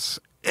office.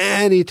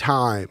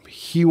 Anytime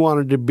he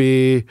wanted to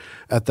be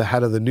at the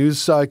head of the news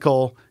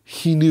cycle,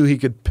 he knew he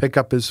could pick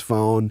up his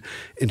phone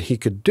and he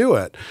could do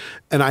it.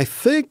 And I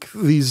think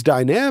these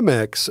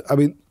dynamics,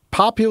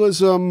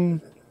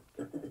 populism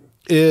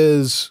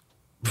is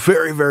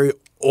very, very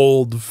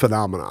old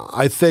phenomena.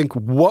 I think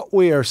what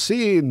we are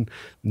seeing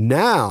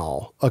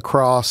now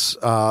across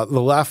the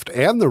left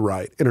and the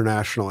right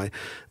internationally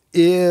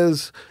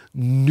is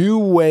new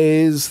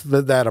ways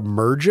that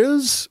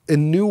emerges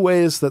and new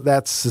ways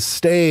that's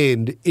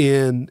sustained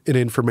in an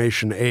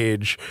information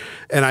age.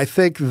 And I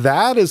think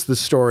that is the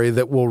story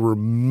that will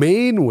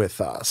remain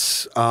with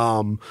us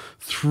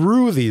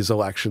through these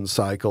election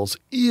cycles,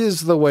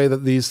 is the way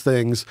that these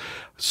things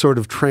sort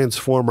of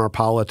transform our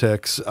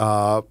politics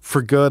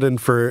for good and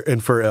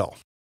for ill.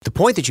 The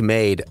point that you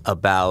made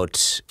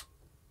about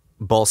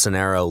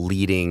Bolsonaro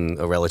leading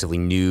a relatively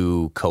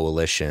new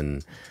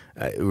coalition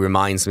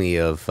reminds me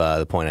of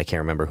the point, I can't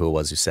remember who it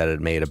was who said it,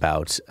 made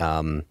about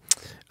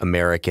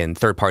American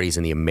third parties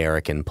in the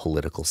American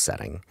political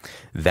setting,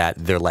 that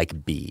they're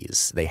like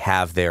bees. They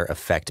have their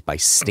effect by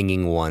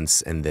stinging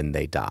once and then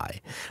they die.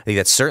 I think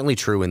that's certainly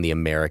true in the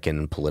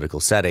American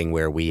political setting,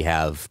 where we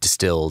have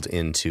distilled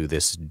into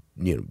this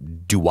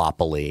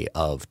duopoly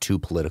of two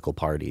political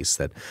parties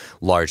that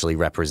largely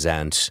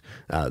represent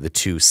the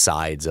two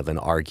sides of an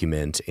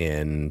argument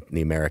in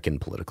the American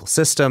political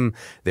system.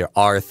 There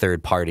are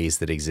third parties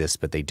that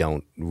exist, but they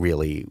don't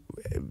really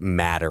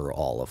matter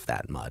all of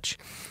that much.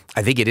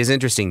 I think it is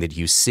interesting that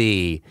you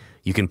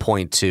can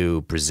point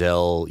to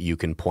Brazil, you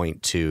can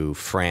point to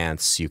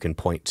France, you can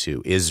point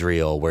to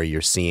Israel, where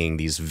you're seeing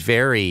these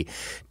very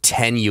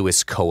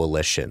tenuous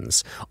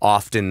coalitions,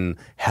 often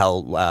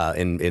held,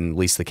 in at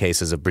least the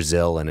cases of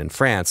Brazil and in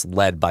France,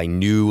 led by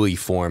newly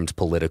formed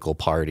political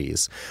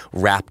parties,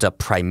 wrapped up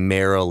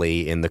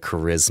primarily in the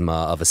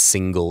charisma of a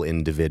single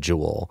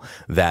individual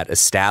that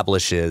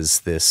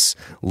establishes this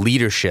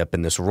leadership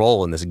and this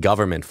role in this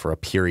government for a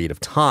period of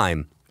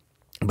time.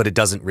 But it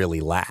doesn't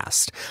really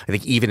last. I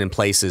think even in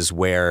places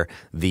where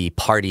the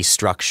party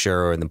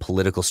structure and the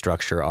political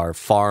structure are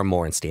far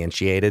more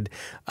instantiated,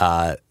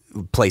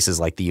 places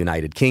like the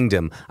United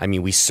Kingdom, I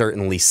mean, we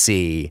certainly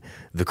see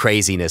the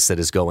craziness that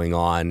is going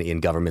on in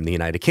government in the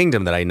United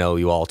Kingdom that I know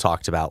you all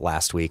talked about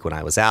last week when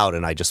I was out.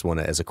 And I just want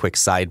to, as a quick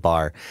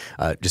sidebar,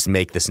 just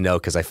make this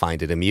note because I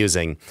find it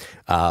amusing.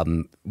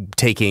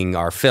 Taking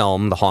our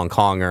film, The Hong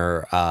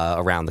Konger,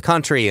 around the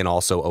country and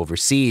also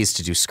overseas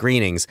to do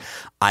screenings,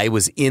 I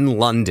was in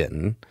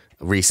London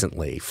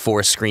recently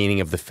for a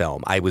screening of the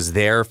film. I was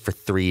there for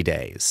 3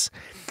 days.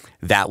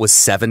 That was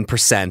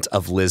 7%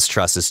 of Liz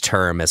Truss's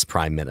term as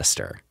prime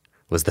minister,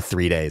 was the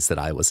 3 days that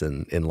I was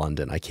in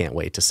London. I can't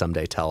wait to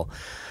someday tell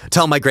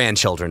my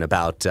grandchildren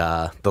about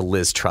the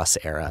Liz Truss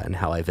era and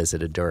how I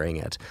visited during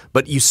it.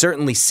 But you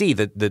certainly see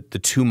the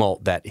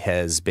tumult that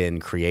has been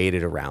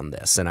created around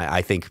this. And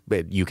I think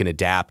you can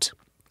adapt.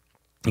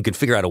 You can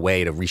figure out a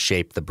way to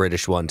reshape the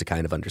British one to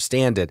kind of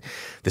understand it,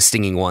 the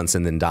stinging once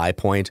and then die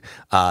point.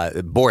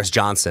 Boris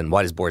Johnson,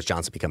 why does Boris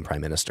Johnson become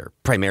prime minister?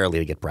 Primarily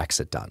to get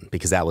Brexit done,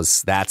 because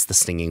that's the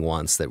stinging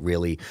once that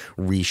really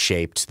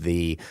reshaped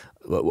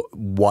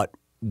what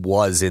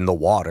was in the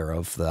water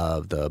of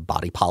the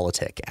body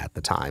politic at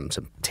the time,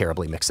 to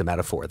terribly mix a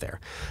metaphor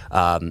there.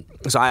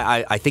 So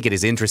I think it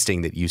is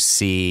interesting that you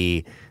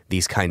see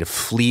these kind of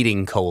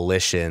fleeting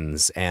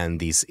coalitions and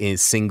these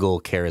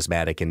single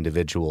charismatic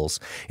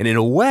individuals. And in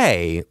a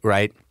way,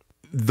 right,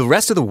 the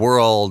rest of the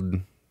world,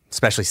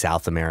 especially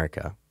South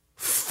America,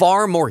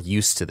 far more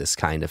used to this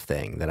kind of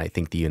thing than I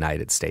think the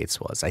United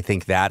States was. I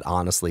think that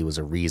honestly was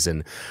a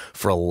reason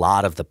for a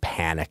lot of the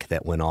panic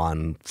that went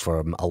on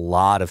from a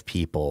lot of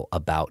people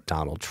about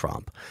Donald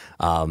Trump.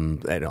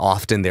 And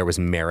often there was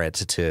merit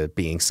to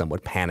being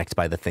somewhat panicked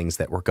by the things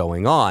that were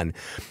going on.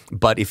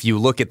 But if you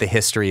look at the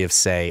history of,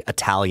 say,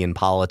 Italian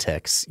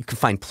politics, you can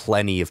find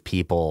plenty of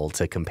people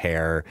to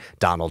compare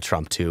Donald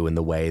Trump to in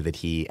the way that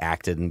he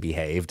acted and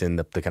behaved and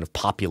the kind of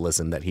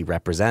populism that he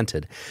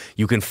represented.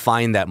 You can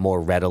find that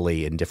more readily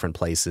in different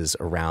places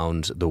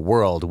around the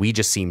world. We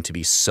just seem to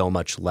be so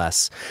much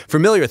less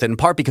familiar with it, in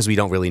part because we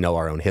don't really know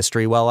our own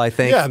history well, I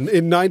think. Yeah,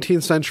 in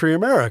 19th century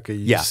America,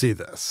 you see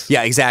this.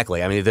 Yeah,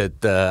 exactly. I mean,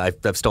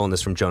 I've stolen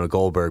this from Jonah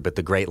Goldberg, but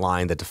the great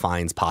line that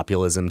defines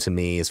populism to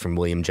me is from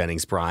William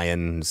Jennings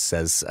Bryan, who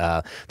says,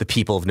 the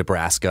people of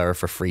Nebraska are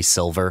for free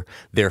silver,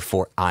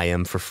 therefore I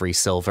am for free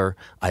silver.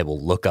 I will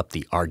look up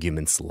the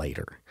arguments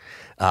later.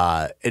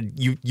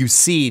 You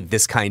see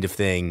this kind of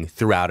thing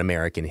throughout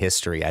American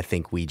history. I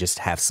think we just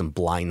have some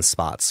blind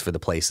spots for the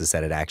places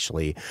that it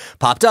actually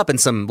popped up and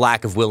some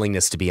lack of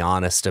willingness to be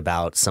honest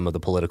about some of the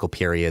political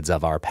periods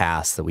of our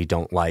past that we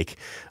don't like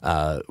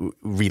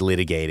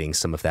relitigating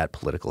some of that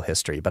political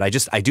history. But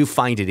I do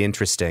find it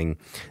interesting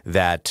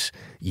that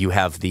you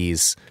have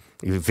these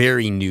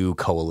very new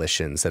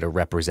coalitions that are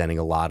representing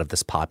a lot of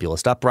this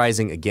populist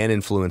uprising, again,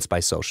 influenced by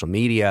social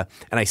media.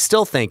 And I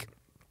still think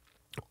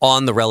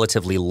on the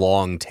relatively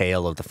long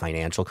tail of the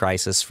financial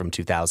crisis from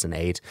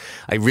 2008,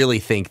 I really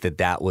think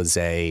that was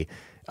a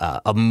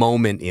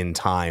moment in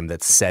time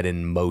that set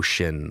in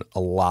motion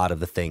a lot of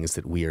the things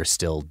that we are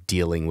still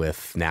dealing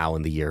with now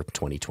in the year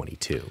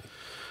 2022.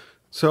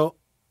 So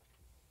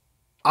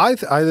I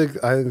think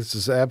this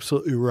is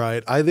absolutely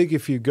right. I think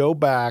if you go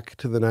back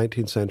to the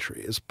 19th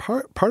century,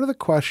 part of the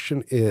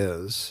question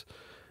is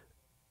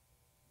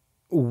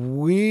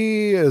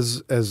we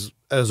as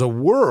a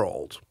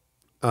world,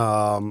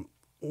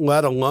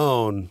 let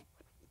alone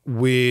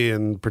we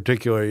in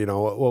particular,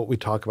 what we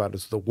talk about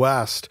as the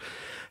West,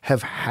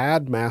 have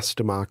had mass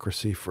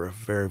democracy for a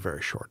very,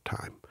 very short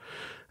time.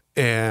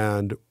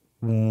 And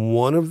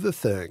one of the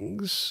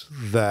things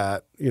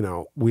that,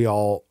 we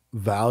all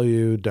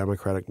value,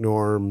 democratic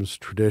norms,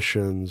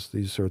 traditions,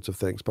 these sorts of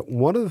things. But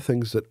one of the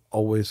things that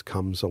always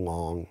comes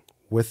along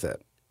with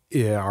it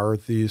are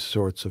these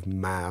sorts of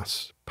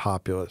mass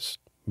populist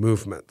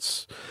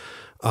movements.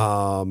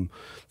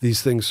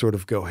 These things sort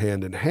of go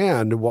hand in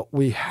hand. What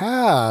we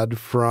had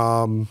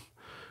from,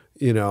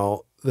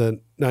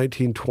 the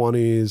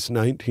 1920s,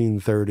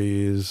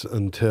 1930s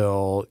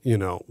until,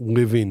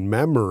 living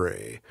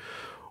memory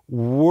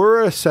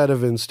were a set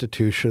of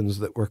institutions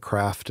that were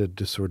crafted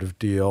to sort of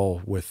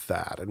deal with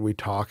that. And we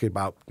talk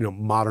about,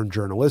 modern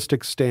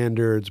journalistic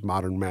standards,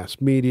 modern mass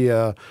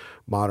media,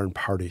 modern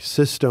party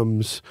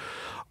systems.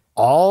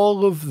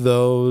 All of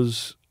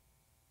those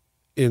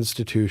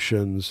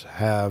institutions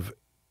have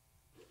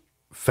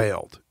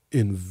failed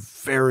in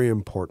very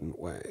important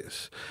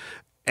ways.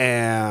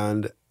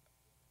 And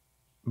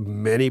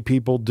many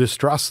people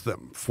distrust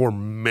them for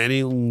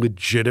many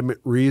legitimate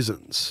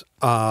reasons.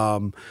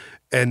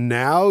 And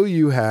now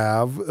you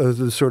have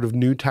the sort of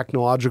new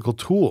technological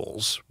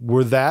tools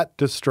where that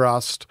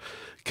distrust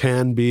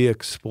can be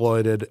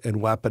exploited and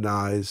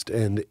weaponized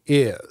and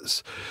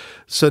is.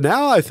 So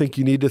now I think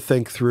you need to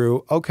think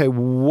through, okay,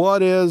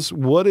 what is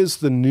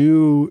the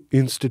new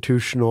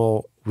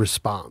institutional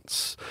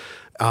response?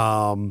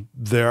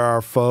 There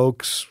are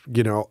folks,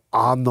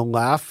 on the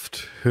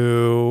left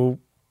who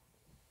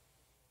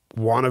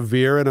want to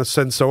veer in a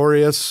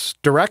censorious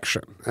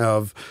direction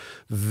of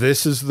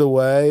this is the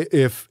way.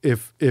 If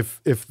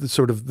the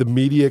sort of the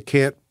media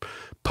can't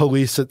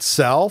police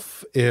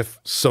itself, if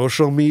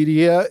social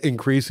media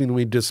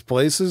increasingly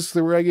displaces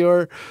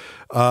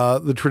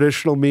the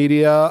traditional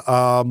media,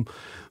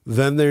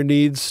 then there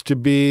needs to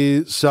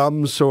be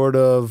some sort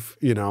of,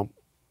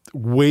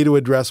 way to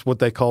address what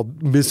they call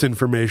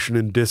misinformation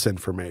and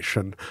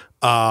disinformation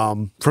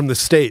from the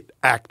state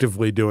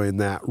actively doing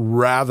that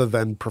rather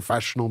than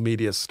professional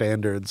media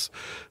standards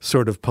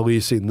sort of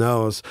policing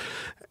those.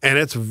 And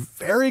it's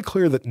very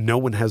clear that no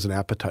one has an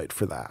appetite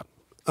for that.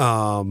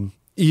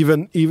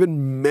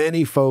 Even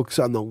many folks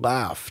on the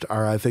left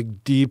are, I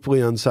think, deeply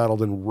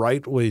unsettled, and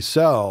rightly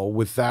so,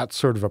 with that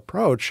sort of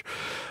approach.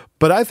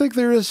 But I think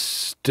there is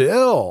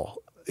still,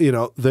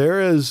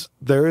 there is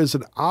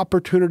an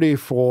opportunity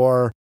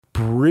for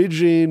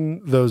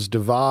bridging those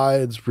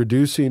divides,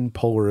 reducing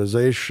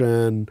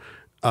polarization,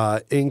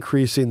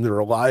 increasing the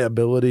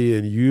reliability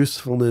and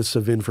usefulness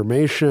of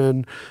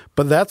information.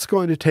 But that's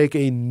going to take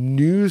a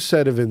new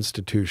set of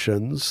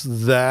institutions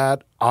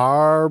that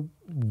are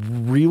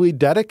really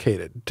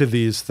dedicated to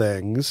these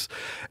things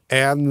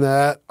and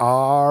that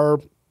are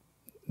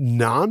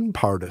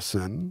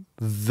nonpartisan,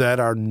 that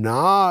are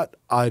not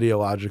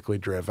ideologically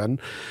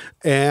driven.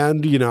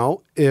 And,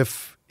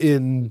 if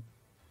in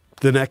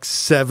the next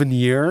 7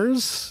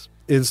 years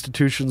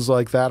institutions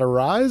like that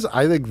arise,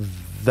 I think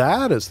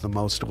that is the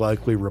most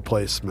likely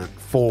replacement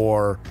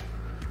for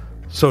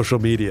social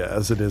media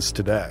as it is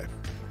today.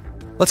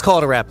 Let's call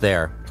it a wrap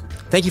there.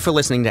 Thank you for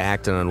listening to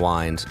Act and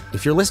Unwind.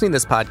 If you're listening to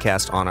this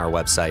podcast on our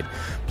website,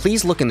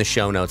 please look in the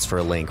show notes for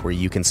a link where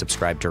you can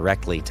subscribe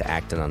directly to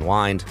Act and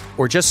Unwind,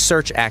 or just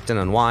search Act and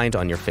Unwind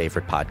on your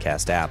favorite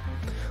podcast app.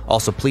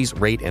 Also, please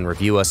rate and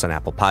review us on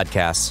Apple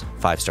Podcasts,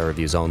 5-star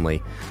reviews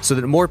only, so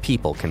that more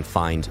people can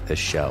find this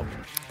show.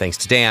 Thanks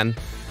to Dan.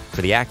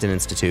 For the Acton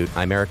Institute,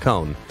 I'm Eric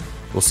Cohn.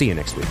 We'll see you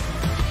next week.